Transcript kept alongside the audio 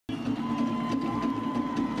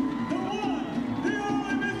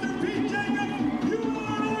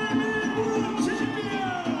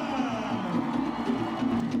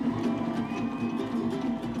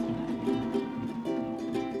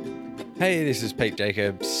Hey, this is Pete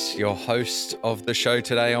Jacobs, your host of the show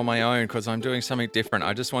today on my own because I'm doing something different.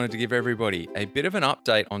 I just wanted to give everybody a bit of an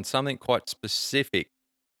update on something quite specific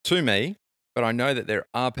to me, but I know that there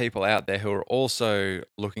are people out there who are also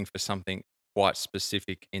looking for something quite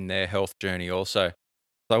specific in their health journey also.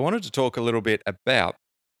 So I wanted to talk a little bit about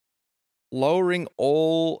lowering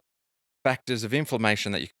all factors of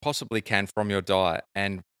inflammation that you possibly can from your diet.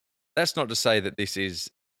 And that's not to say that this is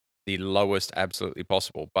the lowest absolutely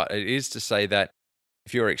possible, but it is to say that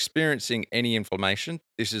if you're experiencing any inflammation,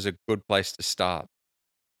 this is a good place to start.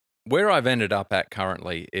 Where I've ended up at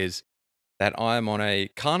currently is that I am on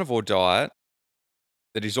a carnivore diet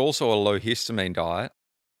that is also a low histamine diet,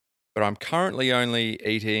 but I'm currently only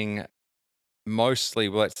eating mostly,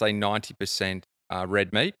 well, let's say 90%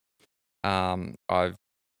 red meat. I've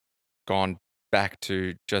gone back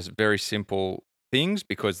to just very simple things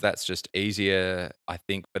because that's just easier, I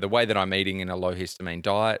think, for the way that I'm eating in a low histamine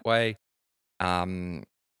diet way. um,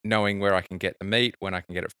 Knowing where I can get the meat, when I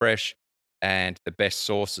can get it fresh, and the best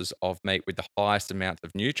sources of meat with the highest amounts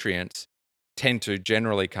of nutrients tend to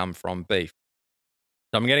generally come from beef.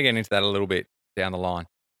 So I'm going to get into that a little bit down the line.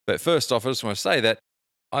 But first off, I just want to say that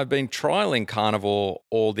I've been trialing carnivore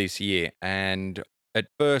all this year. And at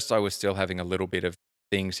first, I was still having a little bit of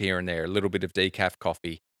things here and there, a little bit of decaf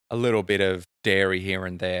coffee, a little bit of dairy here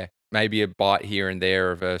and there, maybe a bite here and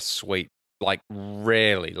there of a sweet, like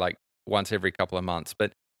rarely, like once every couple of months.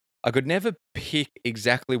 But I could never pick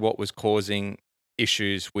exactly what was causing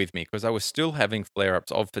issues with me because I was still having flare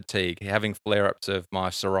ups of fatigue, having flare ups of my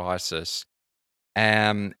psoriasis,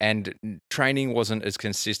 and training wasn't as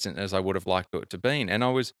consistent as I would have liked it to be. And I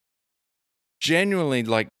was genuinely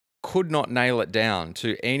like, could not nail it down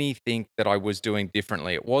to anything that I was doing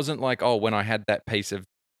differently. It wasn't like, oh, when I had that piece of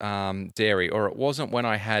dairy, or it wasn't when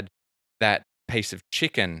I had that piece of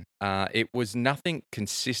chicken. It was nothing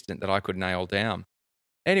consistent that I could nail down.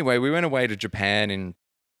 Anyway, we went away to Japan and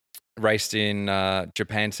raced in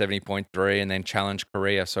Japan 70.3 and then challenged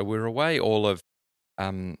Korea. So we were away all of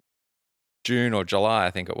um, June or July, I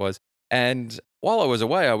think it was. And while I was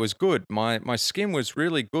away, I was good. My skin was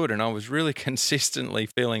really good and I was really consistently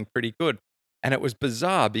feeling pretty good. And it was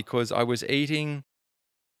bizarre because I was eating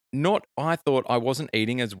not I thought I wasn't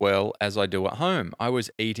eating as well as I do at home. I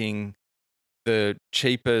was eating the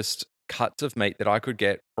cheapest cuts of meat that I could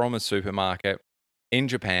get from a supermarket in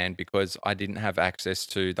Japan because I didn't have access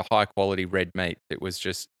to the high quality red meat. It was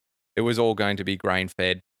all going to be grain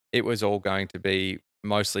fed. It was all going to be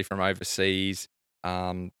mostly from overseas.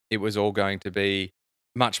 It was all going to be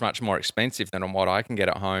much, much more expensive than on what I can get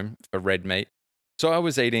at home for red meat. So I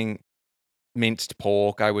was eating minced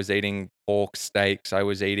pork. I was eating pork steaks. I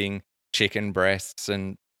was eating chicken breasts.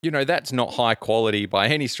 And, that's not high quality by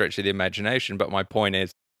any stretch of the imagination. But my point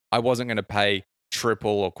is, I wasn't going to pay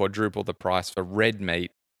triple or quadruple the price for red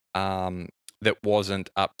meat that wasn't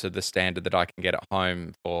up to the standard that I can get at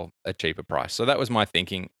home for a cheaper price. So that was my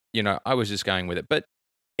thinking. I was just going with it. But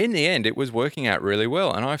in the end, it was working out really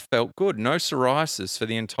well. And I felt good. No psoriasis for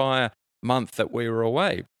the entire month that we were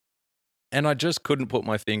away. And I just couldn't put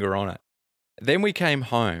my finger on it. Then we came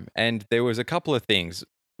home and there was a couple of things.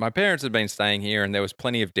 My parents had been staying here and there was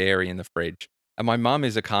plenty of dairy in the fridge. And my mum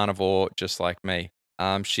is a carnivore just like me.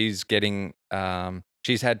 She's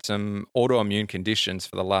had some autoimmune conditions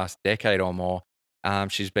for the last decade or more.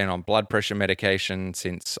 She's been on blood pressure medication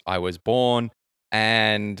since I was born.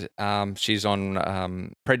 And she's on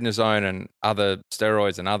prednisone and other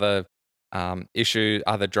steroids and other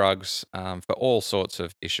drugs for all sorts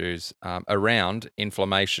of issues around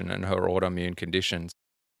inflammation and her autoimmune conditions.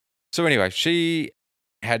 So anyway, she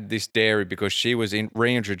had this dairy because she was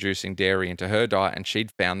reintroducing dairy into her diet, and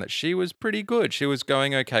she'd found that she was pretty good. She was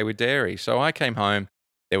going okay with dairy. So I came home.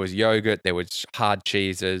 There was yogurt. There was hard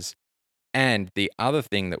cheeses. And the other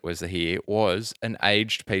thing that was here was an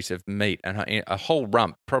aged piece of meat and a whole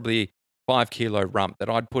rump, probably 5 kilo rump that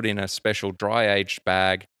I'd put in a special dry aged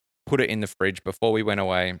bag, put it in the fridge before we went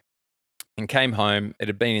away, and came home. It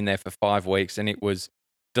had been in there for 5 weeks and it was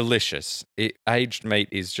delicious. Aged meat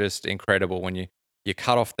is just incredible when you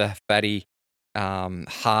cut off the fatty,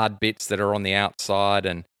 hard bits that are on the outside,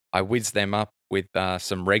 and I whizzed them up with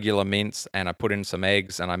some regular mince and I put in some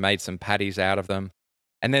eggs and I made some patties out of them.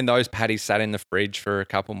 And then those patties sat in the fridge for a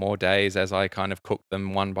couple more days as I kind of cooked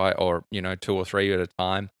them two or three at a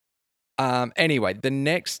time. Anyway, the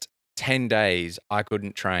next 10 days, I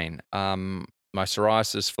couldn't train. My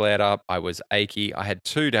psoriasis flared up. I was achy. I had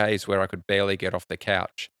 2 days where I could barely get off the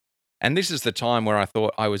couch. And this is the time where I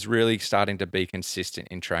thought I was really starting to be consistent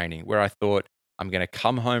in training, where I thought I'm going to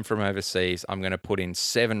come home from overseas. I'm going to put in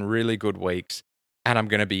 7 really good weeks. and I'm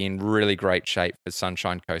going to be in really great shape for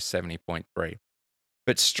Sunshine Coast 70.3.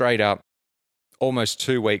 But straight up, almost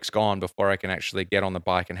 2 weeks gone before I can actually get on the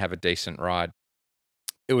bike and have a decent ride.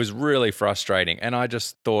 It was really frustrating. And I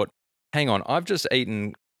just thought, hang on, I've just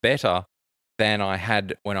eaten better than I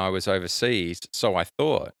had when I was overseas. So I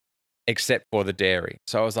thought, except for the dairy.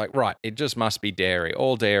 So I was like, right, it just must be dairy.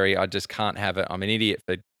 All dairy, I just can't have it. I'm an idiot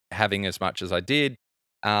for having as much as I did.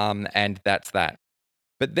 And that's that.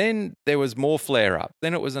 But then there was more flare up.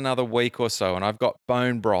 Then it was another week or so, and I've got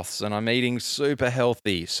bone broths and I'm eating super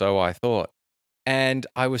healthy. So I thought. And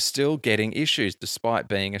I was still getting issues despite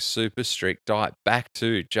being a super strict diet, back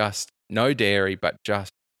to just no dairy, but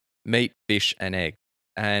just meat, fish, and eggs.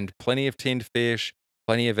 And plenty of tinned fish,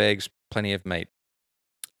 plenty of eggs, plenty of meat.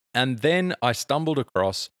 And then I stumbled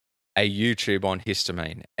across a YouTube on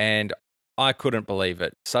histamine, and I couldn't believe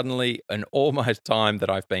it. Suddenly, in all my time that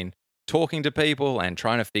I've been talking to people and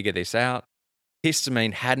trying to figure this out,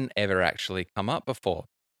 histamine hadn't ever actually come up before.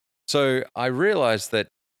 So I realized that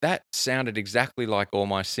that sounded exactly like all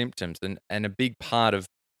my symptoms. And a big part of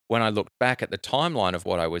when I looked back at the timeline of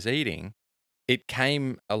what I was eating, it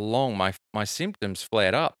came along, my symptoms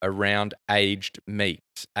flared up around aged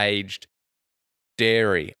meats, aged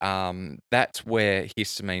dairy. That's where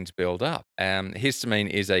histamines build up. Histamine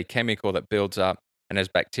is a chemical that builds up, and as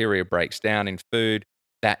bacteria breaks down in food,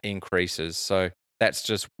 that increases. So that's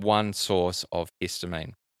just one source of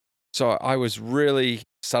histamine. So I was really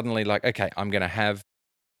suddenly like, okay, I'm going to have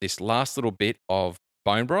this last little bit of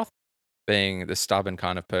bone broth. Being the stubborn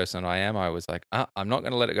kind of person I am, I was like, I'm not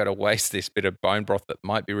going to let it go to waste, this bit of bone broth that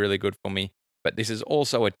might be really good for me. But this is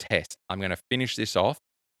also a test. I'm going to finish this off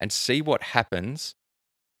and see what happens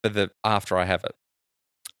after I have it.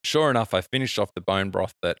 Sure enough, I finished off the bone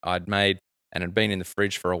broth that I'd made and had been in the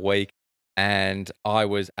fridge for a week, and I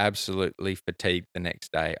was absolutely fatigued the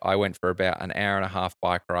next day. I went for about an hour and a half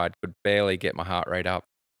bike ride, could barely get my heart rate up.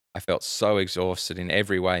 I felt so exhausted in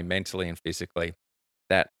every way, mentally and physically,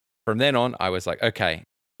 that from then on, I was like, okay,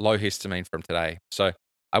 low histamine from today. So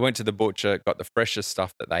I went to the butcher, got the freshest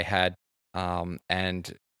stuff that they had,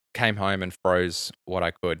 and came home and froze what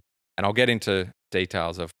I could. And I'll get into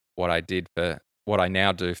details of what I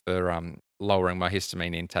now do for lowering my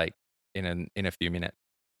histamine intake in a few minutes.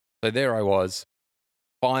 So there I was,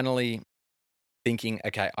 finally thinking,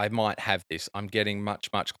 okay, I might have this. I'm getting much,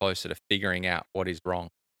 much closer to figuring out what is wrong.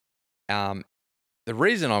 Um, the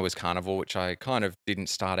reason I was carnivore, which I kind of didn't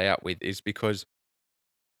start out with, is because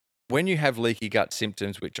when you have leaky gut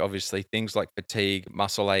symptoms, which obviously things like fatigue,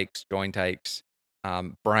 muscle aches, joint aches,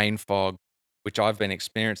 brain fog, which I've been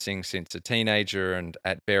experiencing since a teenager and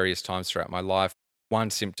at various times throughout my life,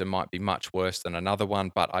 one symptom might be much worse than another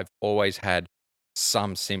one, but I've always had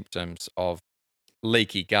some symptoms of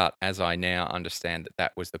leaky gut, as I now understand that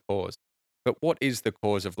that was the cause. But what is the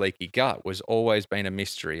cause of leaky gut was always been a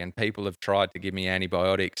mystery, and people have tried to give me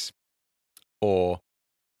antibiotics for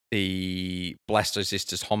the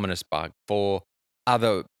Blastocystis hominis bug, for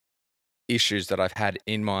other issues that I've had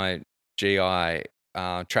in my GI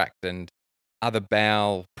tract and other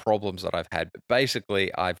bowel problems that I've had. But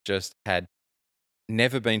basically, I've just had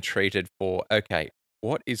never been treated for, okay,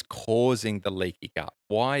 what is causing the leaky gut?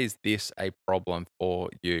 Why is this a problem for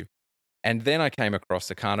you? And then I came across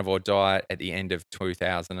the carnivore diet at the end of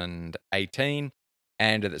 2018.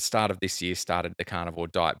 And at the start of this year, started the carnivore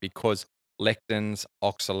diet because lectins,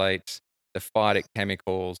 oxalates, the phytic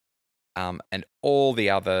chemicals, and all the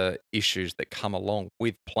other issues that come along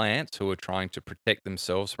with plants who are trying to protect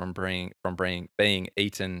themselves from being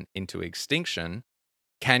eaten into extinction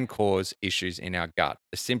can cause issues in our gut.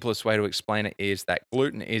 The simplest way to explain it is that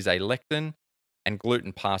gluten is a lectin, and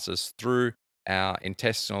gluten passes through our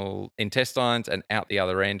intestines and out the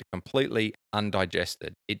other end completely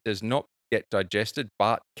undigested. It does not get digested,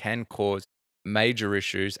 but can cause major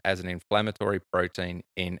issues as an inflammatory protein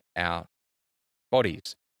in our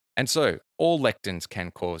bodies. And so all lectins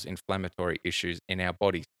can cause inflammatory issues in our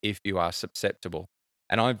bodies if you are susceptible.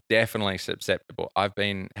 And I'm definitely susceptible. I've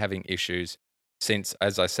been having issues since,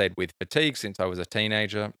 as I said, with fatigue since I was a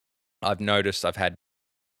teenager. I've noticed I've had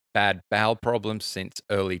bad bowel problems since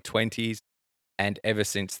early 20s. And ever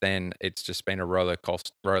since then, it's just been a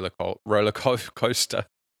coaster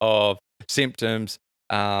of symptoms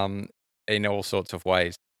in all sorts of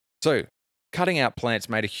ways. So cutting out plants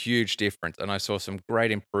made a huge difference, and I saw some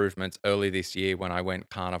great improvements early this year when I went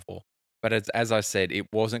carnivore. But as I said, it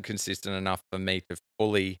wasn't consistent enough for me to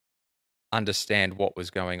fully understand what was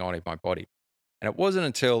going on in my body. And it wasn't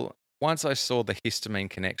until once I saw the histamine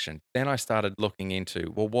connection, then I started looking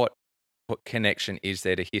into, well, what connection is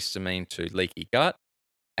there to histamine to leaky gut?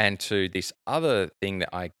 and to this other thing that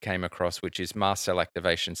I came across, which is mast cell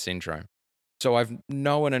activation syndrome. So I've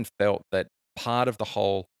known and felt that part of the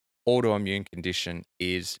whole autoimmune condition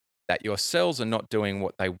is that your cells are not doing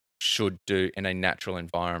what they should do in a natural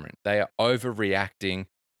environment. They are overreacting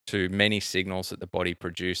to many signals that the body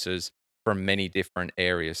produces from many different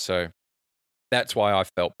areas. So that's why I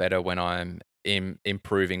felt better when I'm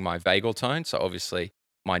improving my vagal tone. So obviously,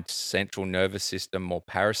 my central nervous system, more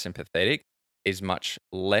parasympathetic, is much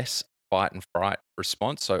less fight and fright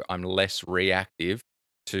response. So I'm less reactive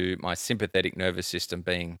to my sympathetic nervous system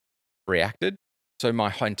being reacted. So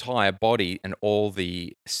my entire body and all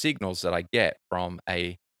the signals that I get from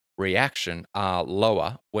a reaction are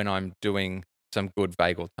lower when I'm doing some good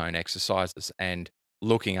vagal tone exercises and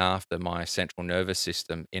looking after my central nervous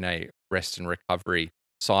system in a rest and recovery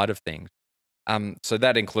side of things. So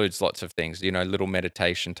that includes lots of things, little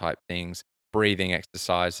meditation type things, breathing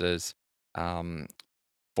exercises. Um,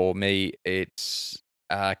 for me, it's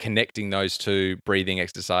connecting those two breathing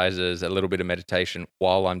exercises, a little bit of meditation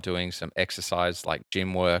while I'm doing some exercise like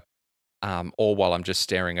gym work, or while I'm just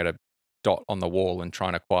staring at a dot on the wall and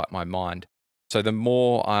trying to quiet my mind. So the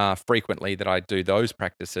more frequently that I do those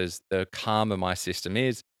practices, the calmer my system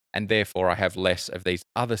is, and therefore I have less of these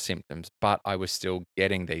other symptoms, but I was still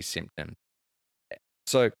getting these symptoms.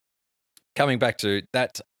 So coming back to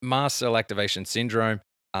that, mast cell activation syndrome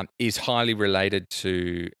is highly related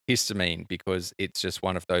to histamine because it's just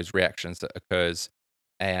one of those reactions that occurs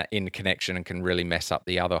in connection and can really mess up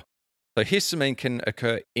the other. So histamine can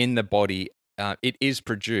occur in the body. It is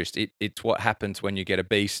produced. It's what happens when you get a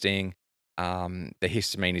bee sting. The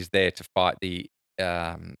histamine is there to fight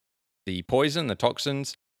um, the poison, the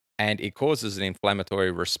toxins, and it causes an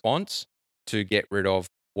inflammatory response to get rid of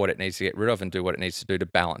what it needs to get rid of and do what it needs to do to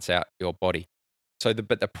balance out your body.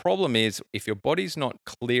 But the problem is if your body's not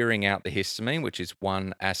clearing out the histamine, which is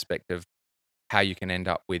one aspect of how you can end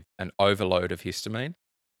up with an overload of histamine.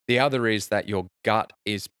 The other is that your gut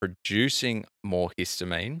is producing more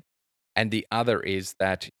histamine. And the other is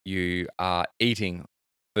that you are eating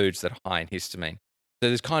foods that are high in histamine. So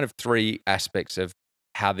there's kind of three aspects of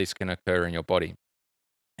how this can occur in your body.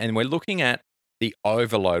 And we're looking at the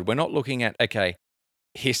overload. We're not looking at, okay,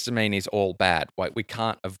 histamine is all bad. Like we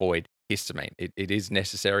can't avoid histamine. It is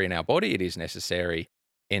necessary in our body. It is necessary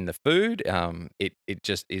in the food. It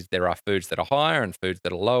just is. There are foods that are higher and foods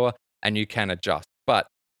that are lower, and you can adjust. But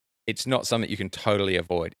it's not something you can totally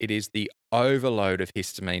avoid. It is the overload of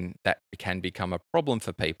histamine that can become a problem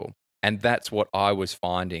for people, and that's what I was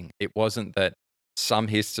finding. It wasn't that some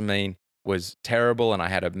histamine was terrible and I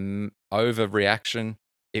had a overreaction.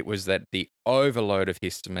 It was that the overload of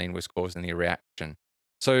histamine was causing the reaction.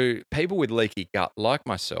 So, people with leaky gut, like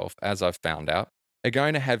myself, as I've found out, are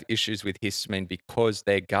going to have issues with histamine because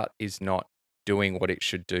their gut is not doing what it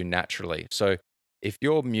should do naturally. So, if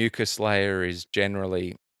your mucus layer is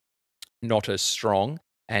generally not as strong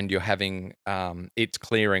and you're having it's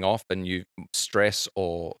clearing off and you stress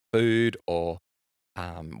or food or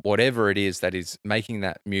whatever it is that is making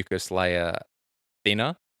that mucus layer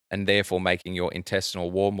thinner and therefore making your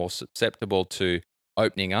intestinal wall more susceptible to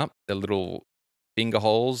opening up the little finger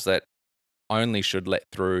holes that only should let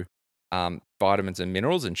through vitamins and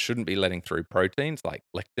minerals and shouldn't be letting through proteins like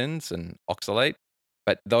lectins and oxalate.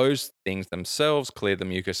 But those things themselves clear the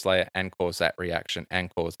mucus layer and cause that reaction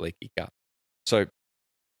and cause leaky gut. So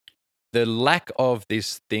the lack of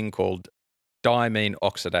this thing called diamine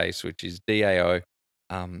oxidase, which is DAO,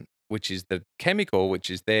 which is the chemical which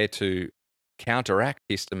is there to counteract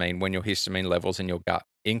histamine when your histamine levels in your gut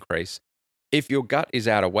increase. If your gut is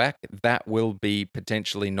out of whack, that will be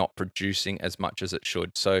potentially not producing as much as it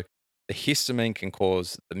should. So the histamine can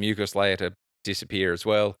cause the mucus layer to disappear as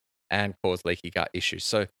well and cause leaky gut issues.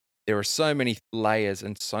 So there are so many layers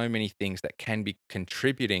and so many things that can be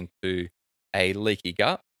contributing to a leaky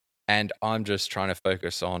gut. And I'm just trying to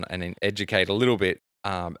focus on and educate a little bit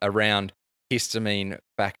around histamine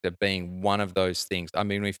factor being one of those things. I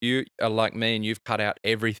mean, if you are like me and you've cut out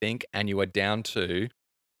everything and you are down to,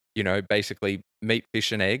 basically meat,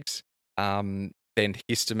 fish, and eggs, then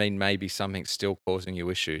histamine may be something still causing you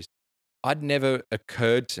issues. I'd never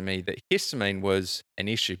occurred to me that histamine was an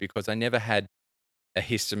issue because I never had a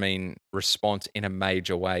histamine response in a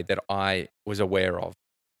major way that I was aware of.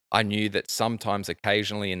 I knew that sometimes,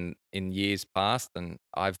 occasionally in years past, and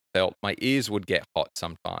I've felt my ears would get hot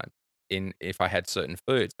sometimes in if I had certain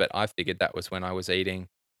foods, but I figured that was when I was eating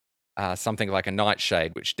something like a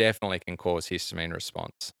nightshade, which definitely can cause histamine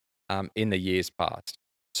response in the years past.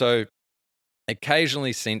 So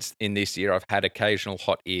occasionally, since in this year, I've had occasional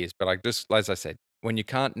hot ears, but I just, as I said, when you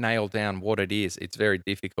can't nail down what it is, it's very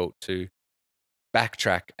difficult to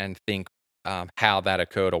backtrack and think how that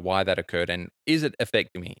occurred or why that occurred, and is it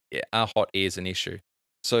affecting me? Are hot ears an issue?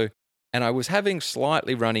 So, and I was having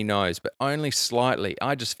slightly runny nose, but only slightly.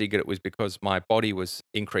 I just figured it was because my body was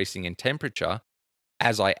increasing in temperature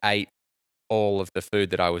as I ate all of the food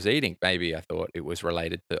that I was eating. Maybe I thought it was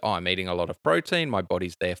related to, I'm eating a lot of protein. My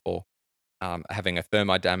body's therefore having a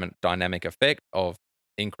thermodynamic effect of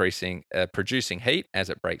producing heat as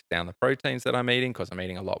it breaks down the proteins that I'm eating because I'm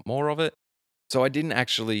eating a lot more of it. So I didn't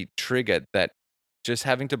actually trigger that. Just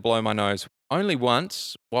having to blow my nose only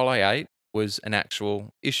once while I ate was an actual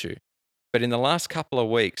issue. But in the last couple of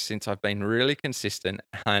weeks, since I've been really consistent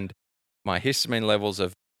and my histamine levels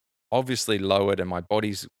have obviously lowered and my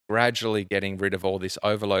body's gradually getting rid of all this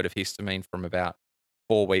overload of histamine from about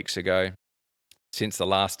 4 weeks ago, since the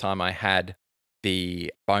last time I had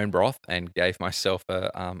the bone broth and gave myself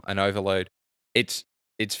an overload, it's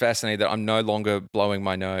it's fascinating that I'm no longer blowing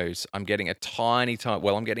my nose. I'm getting I'm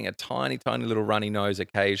getting a tiny, tiny little runny nose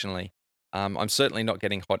occasionally. I'm certainly not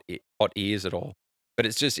getting hot ears at all. But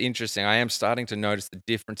it's just interesting. I am starting to notice the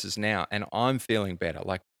differences now, and I'm feeling better.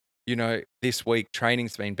 Like, this week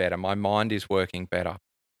training's been better. My mind is working better.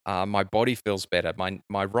 My body feels better.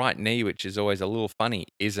 My right knee, which is always a little funny,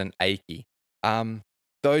 isn't achy. Um,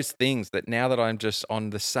 those things that now that I'm just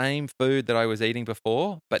on the same food that I was eating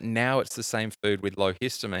before, but now it's the same food with low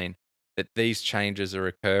histamine, that these changes are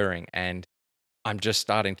occurring and I'm just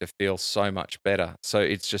starting to feel so much better. So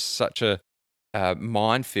it's just such a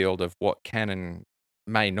minefield of what can and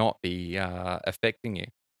may not be affecting you.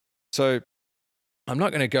 So I'm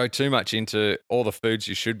not going to go too much into all the foods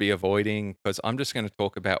you should be avoiding because I'm just going to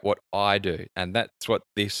talk about what I do. And that's what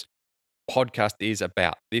this podcast is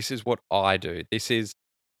about. This is what I do. This is,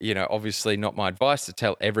 obviously not my advice to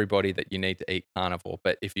tell everybody that you need to eat carnivore.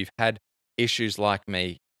 But if you've had issues like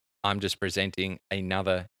me, I'm just presenting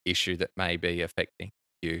another issue that may be affecting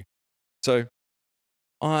you. So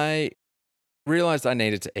I realized I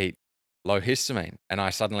needed to eat low histamine, and I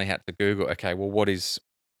suddenly had to Google, okay, well, what is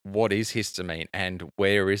histamine and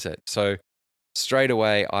where is it? So straight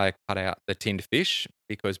away, I cut out the tinned fish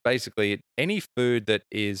because basically any food that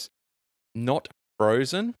is not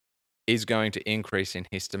frozen is going to increase in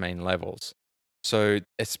histamine levels. So,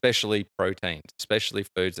 especially proteins, especially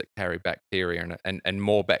foods that carry bacteria and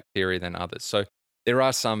more bacteria than others. So, there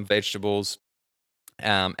are some vegetables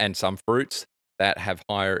and some fruits that have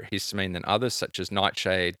higher histamine than others, such as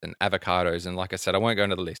nightshades and avocados. And like I said, I won't go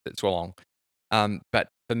into the list, it's long. But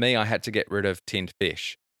for me, I had to get rid of tinned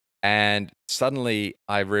fish. And suddenly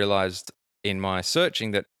I realized in my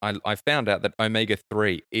searching that I found out that omega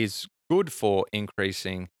 3 is good for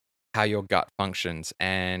increasing how your gut functions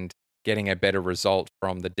and getting a better result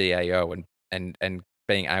from the DAO and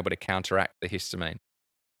being able to counteract the histamine.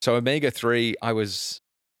 So omega 3, I was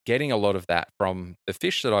getting a lot of that from the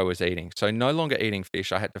fish that I was eating. So no longer eating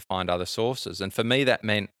fish, I had to find other sources. And for me, that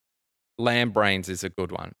meant lamb brains is a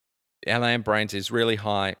good one. Lamb brains is really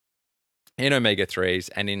high in omega 3s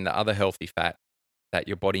and in the other healthy fat that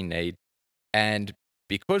your body needs. And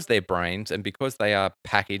because they're brains and because they are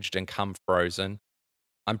packaged and come frozen,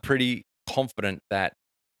 I'm pretty confident that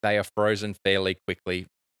they are frozen fairly quickly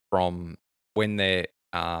from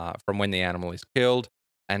from when the animal is killed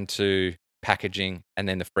and to packaging, and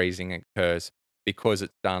then the freezing occurs because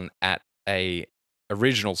it's done at a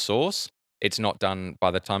original source. It's not done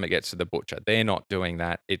by the time it gets to the butcher. They're not doing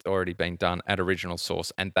that. It's already been done at original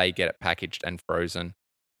source, and they get it packaged and frozen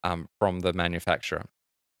from the manufacturer.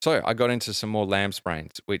 So I got into some more lamb's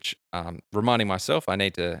brains, which reminding myself I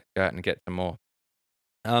need to go out and get some more.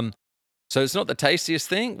 Um, so it's not the tastiest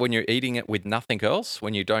thing when you're eating it with nothing else,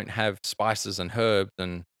 when you don't have spices and herbs,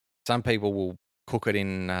 and some people will cook it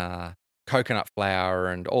in coconut flour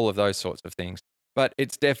and all of those sorts of things. But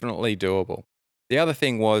it's definitely doable. The other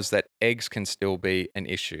thing was that eggs can still be an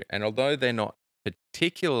issue. And although they're not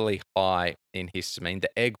particularly high in histamine,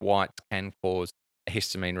 the egg whites can cause a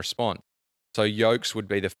histamine response. So yolks would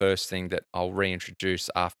be the first thing that I'll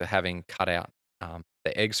reintroduce after having cut out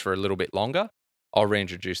the eggs for a little bit longer. I'll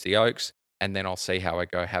reintroduce the yolks, and then I'll see how I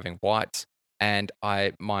go having whites. And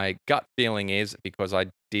my gut feeling is, because I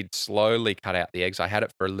did slowly cut out the eggs, I had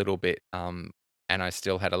it for a little bit, and I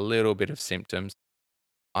still had a little bit of symptoms.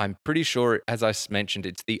 I'm pretty sure, as mentioned,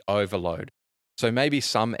 it's the overload. So maybe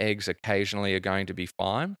some eggs occasionally are going to be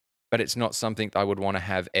fine, but it's not something that I would want to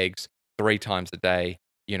have eggs 3 times a day,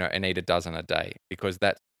 and eat a dozen a day, because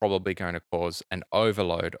that's probably going to cause an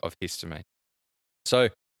overload of histamine. So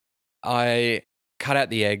I cut out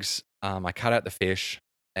the eggs, I cut out the fish,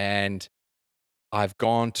 and I've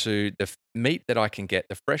gone to the meat that I can get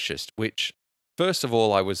the freshest, which first of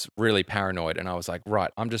all, I was really paranoid and I was like,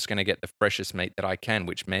 right, I'm just going to get the freshest meat that I can,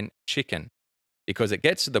 which meant chicken, because it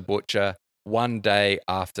gets to the butcher one day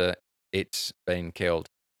after it's been killed.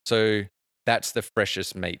 So that's the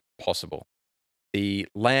freshest meat possible. The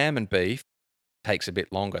lamb and beef takes a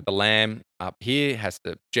bit longer. The lamb up here has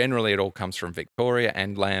to, generally, it all comes from Victoria,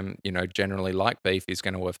 and lamb, generally like beef, is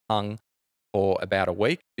going to have hung for about a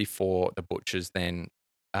week before the butchers then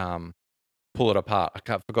um, pull it apart.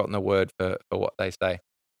 I've forgotten the word for what they say.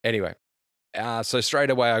 Anyway, so straight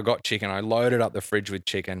away I got chicken. I loaded up the fridge with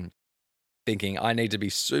chicken, thinking I need to be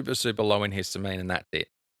super, super low in histamine, and that's it.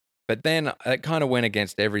 But then it kind of went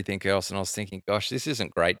against everything else, and I was thinking, gosh, this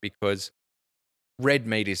isn't great, because red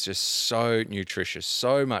meat is just so nutritious,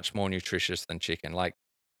 so much more nutritious than chicken. Like,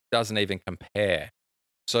 doesn't even compare.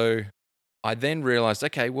 So I then realized,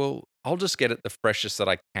 okay, well, I'll just get it the freshest that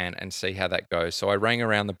I can and see how that goes. So I rang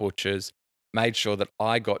around the butchers, made sure that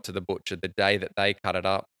I got to the butcher the day that they cut it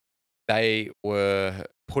up. They were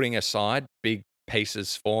putting aside big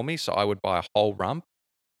pieces for me, so I would buy a whole rump.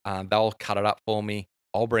 They'll cut it up for me.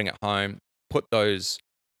 I'll bring it home, put those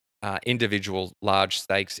individual large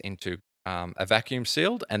steaks into a vacuum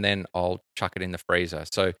sealed, and then I'll chuck it in the freezer.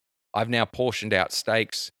 So I've now portioned out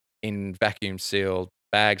steaks in vacuum sealed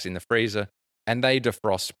bags in the freezer, and they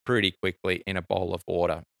defrost pretty quickly in a bowl of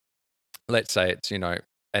water. Let's say it's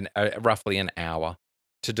roughly an hour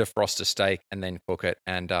to defrost a steak and then cook it,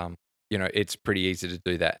 and it's pretty easy to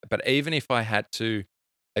do that. But even if I had to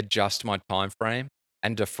adjust my time frame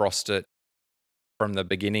and defrost it from the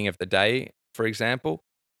beginning of the day, for example,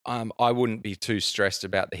 I wouldn't be too stressed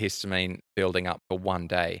about the histamine building up for one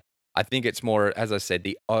day. I think it's more, as I said,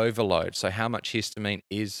 the overload. So how much histamine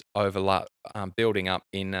is building up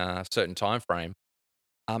in a certain time frame,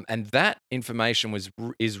 and that information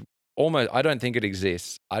is almost. I don't think it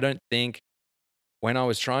exists. I don't think, when I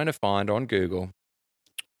was trying to find on Google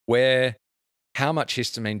where how much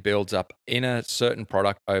histamine builds up in a certain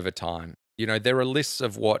product over time. There are lists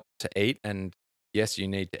of what to eat, and yes, you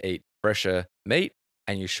need to eat fresher meat,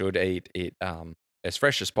 and you should eat it as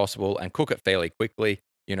fresh as possible and cook it fairly quickly.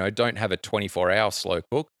 Don't have a 24-hour slow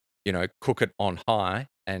cook. Cook it on high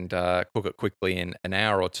and cook it quickly in an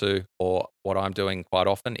hour or two. Or what I'm doing quite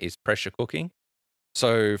often is pressure cooking.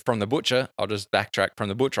 So from the butcher, I'll just backtrack. From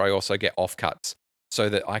the butcher, I also get offcuts so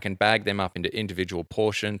that I can bag them up into individual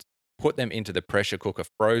portions, put them into the pressure cooker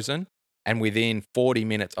frozen, and within 40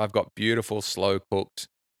 minutes, I've got beautiful slow cooked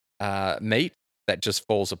meat that just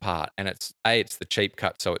falls apart. And it's the cheap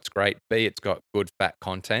cut, so it's great. B, it's got good fat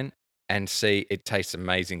content, and C, it tastes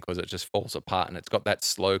amazing because it just falls apart and it's got that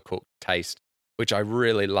slow cooked taste, which I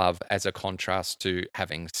really love as a contrast to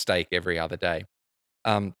having steak every other day.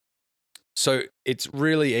 Um, so it's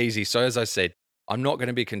really easy. So as I said, I'm not going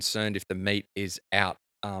to be concerned if the meat is out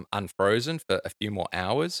unfrozen for a few more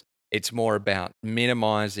hours. It's more about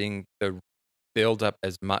minimizing the build up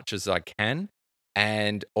as much as I can,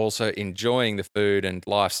 and also enjoying the food and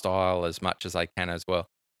lifestyle as much as I can as well.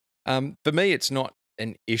 For me, it's not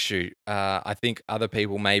an issue. I think other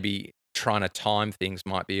people maybe trying to time things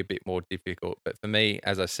might be a bit more difficult. But for me,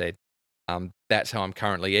 as I said, that's how I'm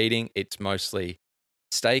currently eating. It's mostly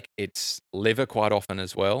steak. It's liver quite often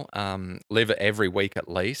as well. Liver every week at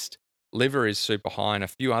least. Liver is super high, and a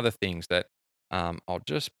few other things that I'll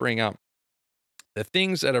just bring up. The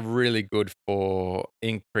things that are really good for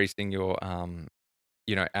increasing your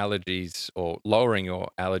allergies, or lowering your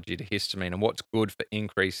allergy to histamine, and what's good for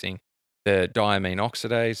increasing the diamine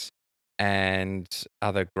oxidase and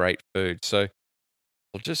other great foods. So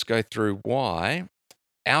I'll just go through why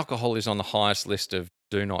alcohol is on the highest list of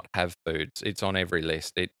do not have foods. It's on every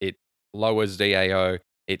list. It lowers DAO,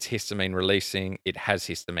 it's histamine releasing, it has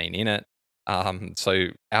histamine in it. So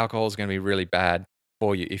alcohol is going to be really bad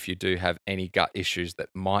for you if you do have any gut issues that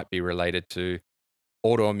might be related to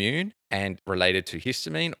autoimmune and related to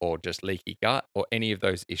histamine, or just leaky gut, or any of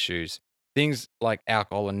those issues. Things like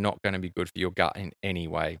alcohol are not going to be good for your gut in any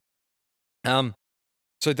way. Um,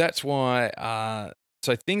 so that's why.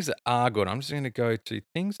 So things that are good. I'm just going to go to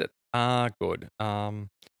things that are good.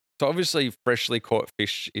 So obviously, freshly caught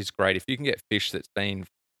fish is great. If you can get fish that's been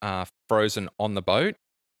frozen on the boat,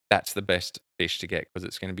 that's the best fish to get, because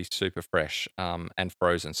it's going to be super fresh and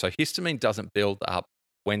frozen. So histamine doesn't build up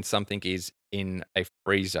when something is in a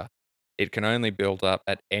freezer. It can only build up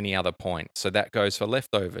at any other point. So that goes for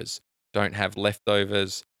leftovers. Don't have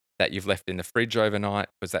leftovers that you've left in the fridge overnight,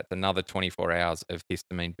 because that's another 24 hours of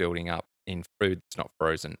histamine building up in food that's not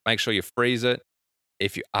frozen. Make sure you freeze it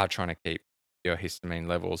if you are trying to keep your histamine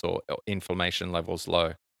levels or inflammation levels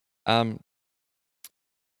low. Um,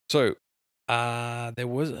 so There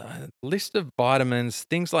was a list of vitamins,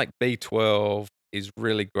 things like B12 is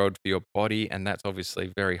really good for your body, and that's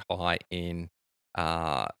obviously very high in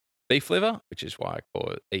uh, beef liver, which is why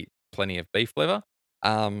I eat plenty of beef liver.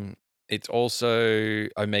 Um, it's also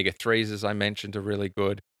omega 3s, as I mentioned, are really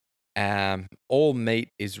good. All meat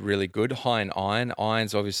is really good, high in iron.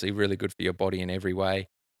 Iron's obviously really good for your body in every way.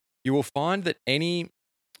 You will find that any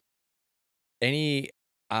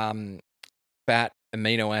um, fat,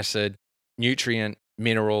 amino acid, nutrient,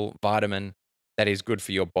 mineral, vitamin that is good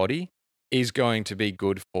for your body is going to be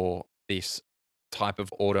good for this type of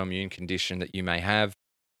autoimmune condition that you may have,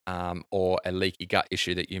 or a leaky gut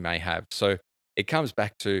issue that you may have. So it comes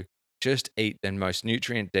back to just eat the most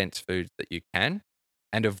nutrient dense foods that you can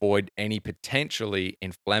and avoid any potentially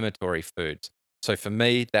inflammatory foods. So for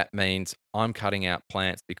me, that means I'm cutting out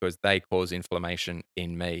plants because they cause inflammation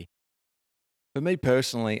in me. For me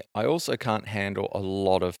personally, I also can't handle a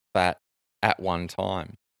lot of fat at one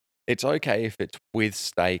time. It's okay if it's with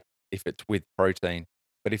steak, if it's with protein,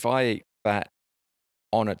 but if I eat fat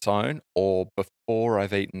on its own or before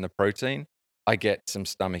I've eaten the protein, I get some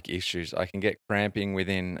stomach issues. I can get cramping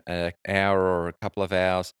within an hour or a couple of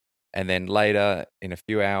hours. And then later, in a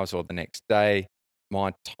few hours or the next day,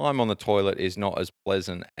 my time on the toilet is not as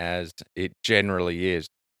pleasant as it generally is.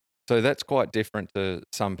 So that's quite different to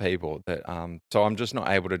some people that so I'm just not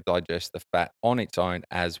able to digest the fat on its own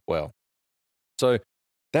as well. So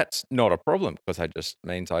that's not a problem because it just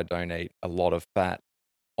means I don't eat a lot of fat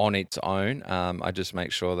on its own. I just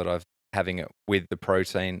make sure that I've having it with the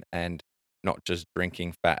protein and not just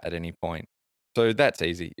drinking fat at any point. So that's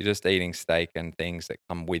easy. You're just eating steak and things that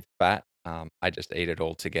come with fat. I just eat it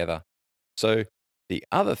all together. So the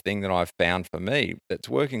other thing that I've found for me that's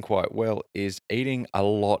working quite well is eating a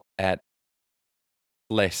lot at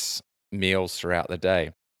less meals throughout the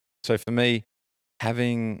day. So for me,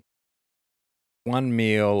 having one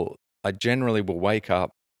meal, I generally will wake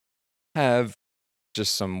up, have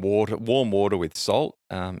just some water, warm water with salt,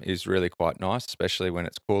 is really quite nice, especially when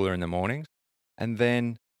it's cooler in the mornings. And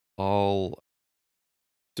then I'll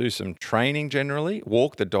do some training generally,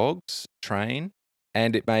 walk the dogs, train,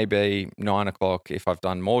 and it may be 9 o'clock. If I've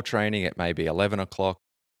done more training, it may be 11 o'clock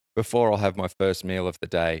before I'll have my first meal of the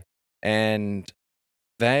day. And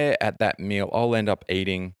there at that meal, I'll end up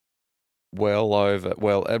eating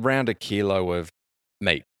around a kilo of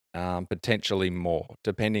meat, potentially more,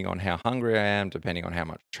 depending on how hungry I am, depending on how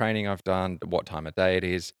much training I've done, what time of day it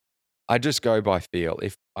is. I just go by feel.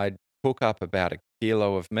 If I cook up about a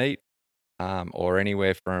kilo of meat, or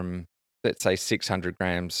anywhere from, let's say, 600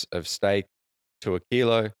 grams of steak to a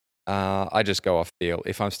kilo, I just go off feel.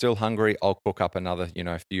 If I'm still hungry, I'll cook up another,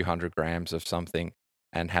 few hundred grams of something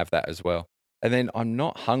and have that as well. And then I'm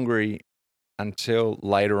not hungry until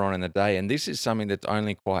later on in the day. And this is something that's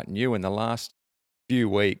only quite new in the last few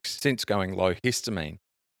weeks since going low histamine.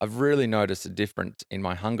 I've really noticed a difference in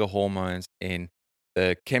my hunger hormones, in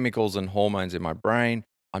the chemicals and hormones in my brain.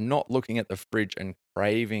 I'm not looking at the fridge and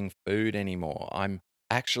craving food anymore. I'm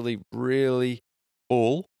actually really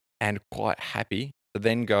full and quite happy to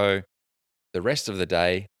then go the rest of the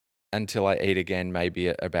day until I eat again, maybe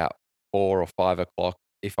at about 4 or 5 o'clock.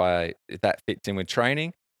 If that fits in with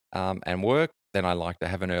training and work, then I like to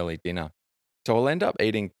have an early dinner. So I'll end up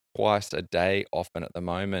eating twice a day often at the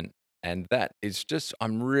moment. And that is just,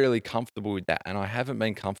 I'm really comfortable with that. And I haven't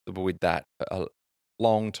been comfortable with that for a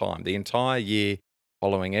long time. The entire year,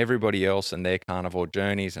 following everybody else and their carnivore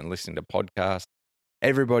journeys and listening to podcasts,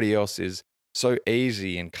 everybody else is so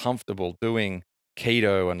easy and comfortable doing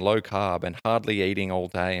keto and low carb and hardly eating all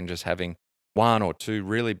day and just having one or two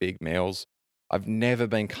really big meals. I've never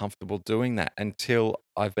been comfortable doing that until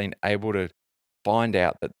I've been able to find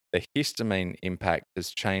out that the histamine impact has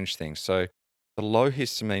changed things. So, the low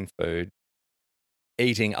histamine food,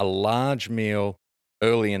 eating a large meal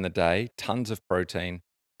early in the day, tons of protein,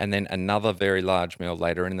 and then another very large meal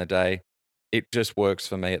later in the day, it just works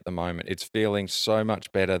for me at the moment. It's feeling so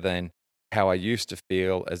much better than how I used to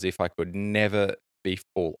feel, as if I could never be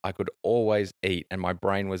full. I could always eat, and my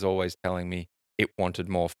brain was always telling me it wanted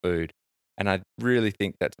more food. And I really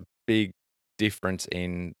think that's a big difference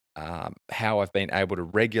in how I've been able to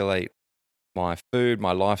regulate my food,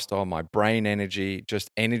 my lifestyle, my brain energy, just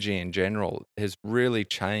energy in general has really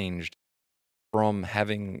changed from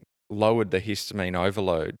having lowered the histamine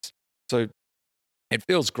overloads. So it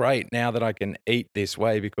feels great now that I can eat this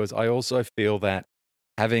way because I also feel that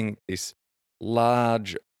having this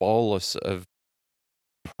large bolus of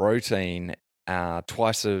protein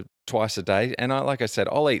twice a day, and like I said,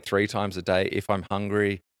 I'll eat 3 times a day if I'm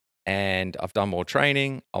hungry and I've done more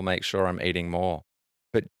training. I'll make sure I'm eating more,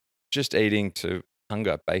 but just eating to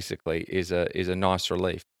hunger basically is a nice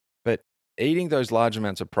relief. But eating those large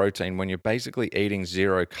amounts of protein when you're basically eating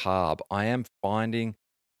zero carb, I am finding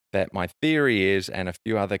that my theory is, and a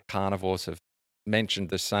few other carnivores have mentioned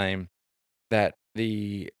the same, that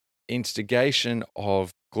the instigation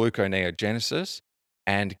of gluconeogenesis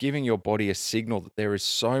and giving your body a signal that there is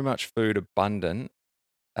so much food abundant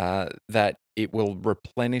that it will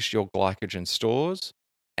replenish your glycogen stores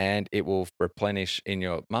and it will replenish in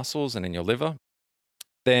your muscles and in your liver,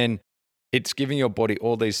 then it's giving your body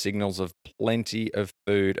all these signals of plenty of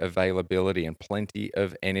food availability and plenty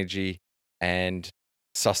of energy and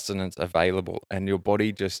sustenance available. And your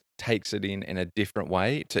body just takes it in a different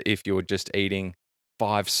way to if you're just eating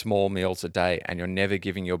 5 small meals a day and you're never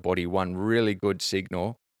giving your body one really good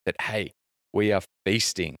signal that, hey, we are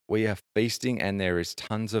feasting. We are feasting and there is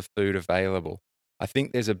tons of food available. I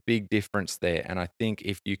think there's a big difference there. And I think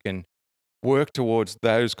if you can work towards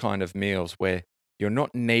those kind of meals where you're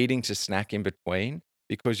not needing to snack in between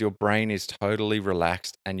because your brain is totally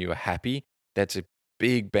relaxed and you're happy, that's a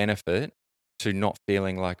big benefit to not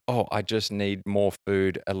feeling like, oh, I just need more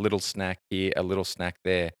food, a little snack here, a little snack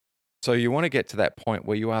there. So you want to get to that point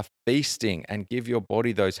where you are feasting and give your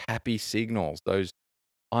body those happy signals, those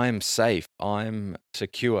I'm safe, I'm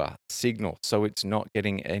secure signals. So it's not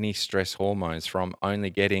getting any stress hormones from only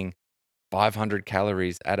getting 500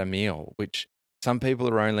 calories at a meal, which some people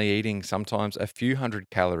are only eating sometimes a few hundred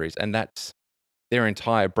calories, and that's their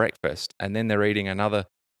entire breakfast. And then they're eating another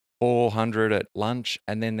 400 at lunch,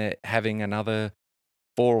 and then they're having another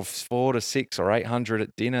four to six or 800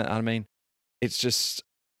 at dinner. I mean, it's just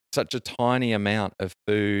such a tiny amount of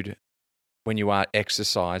food when you are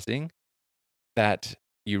exercising that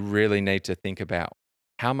you really need to think about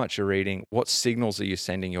how much you're eating, what signals are you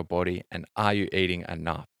sending your body, and are you eating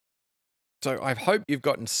enough? So I hope you've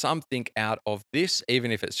gotten something out of this,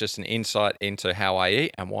 even if it's just an insight into how I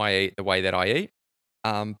eat and why I eat the way that I eat.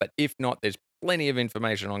 But if not, there's plenty of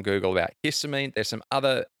information on Google about histamine. There's some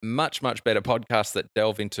other much, much better podcasts that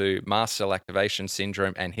delve into mast cell activation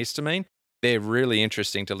syndrome and histamine. They're really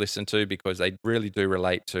interesting to listen to because they really do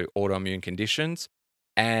relate to autoimmune conditions.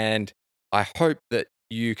 And I hope that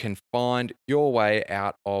you can find your way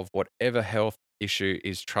out of whatever health issue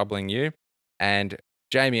is troubling you. And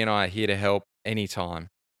Jamie and I are here to help anytime.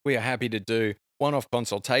 We are happy to do one-off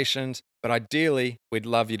consultations, but ideally, we'd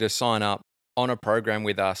love you to sign up on a program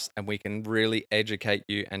with us and we can really educate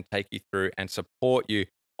you and take you through and support you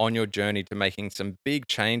on your journey to making some big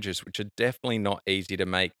changes, which are definitely not easy to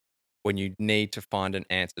make when you need to find an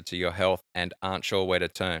answer to your health and aren't sure where to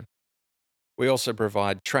turn. We also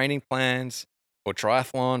provide training plans for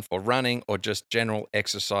triathlon, for running, or just general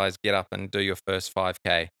exercise. Get up and do your first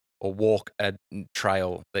 5K or walk a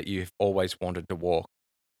trail that you've always wanted to walk.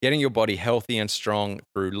 Getting your body healthy and strong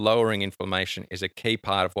through lowering inflammation is a key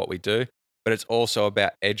part of what we do, but it's also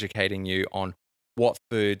about educating you on what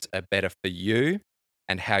foods are better for you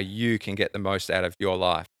and how you can get the most out of your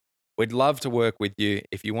life. We'd love to work with you.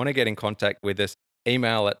 If you want to get in contact with us,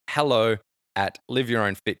 email at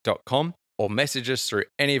hello@liveyourownfit.com or message us through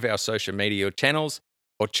any of our social media channels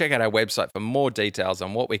or check out our website for more details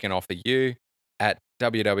on what we can offer you at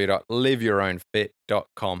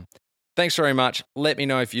www.liveyourownfit.com. Thanks very much. Let me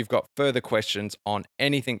know if you've got further questions on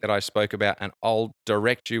anything that I spoke about, and I'll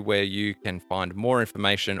direct you where you can find more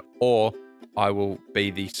information, or I will be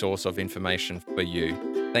the source of information for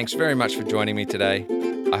you. Thanks very much for joining me today.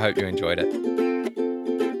 I hope you enjoyed it.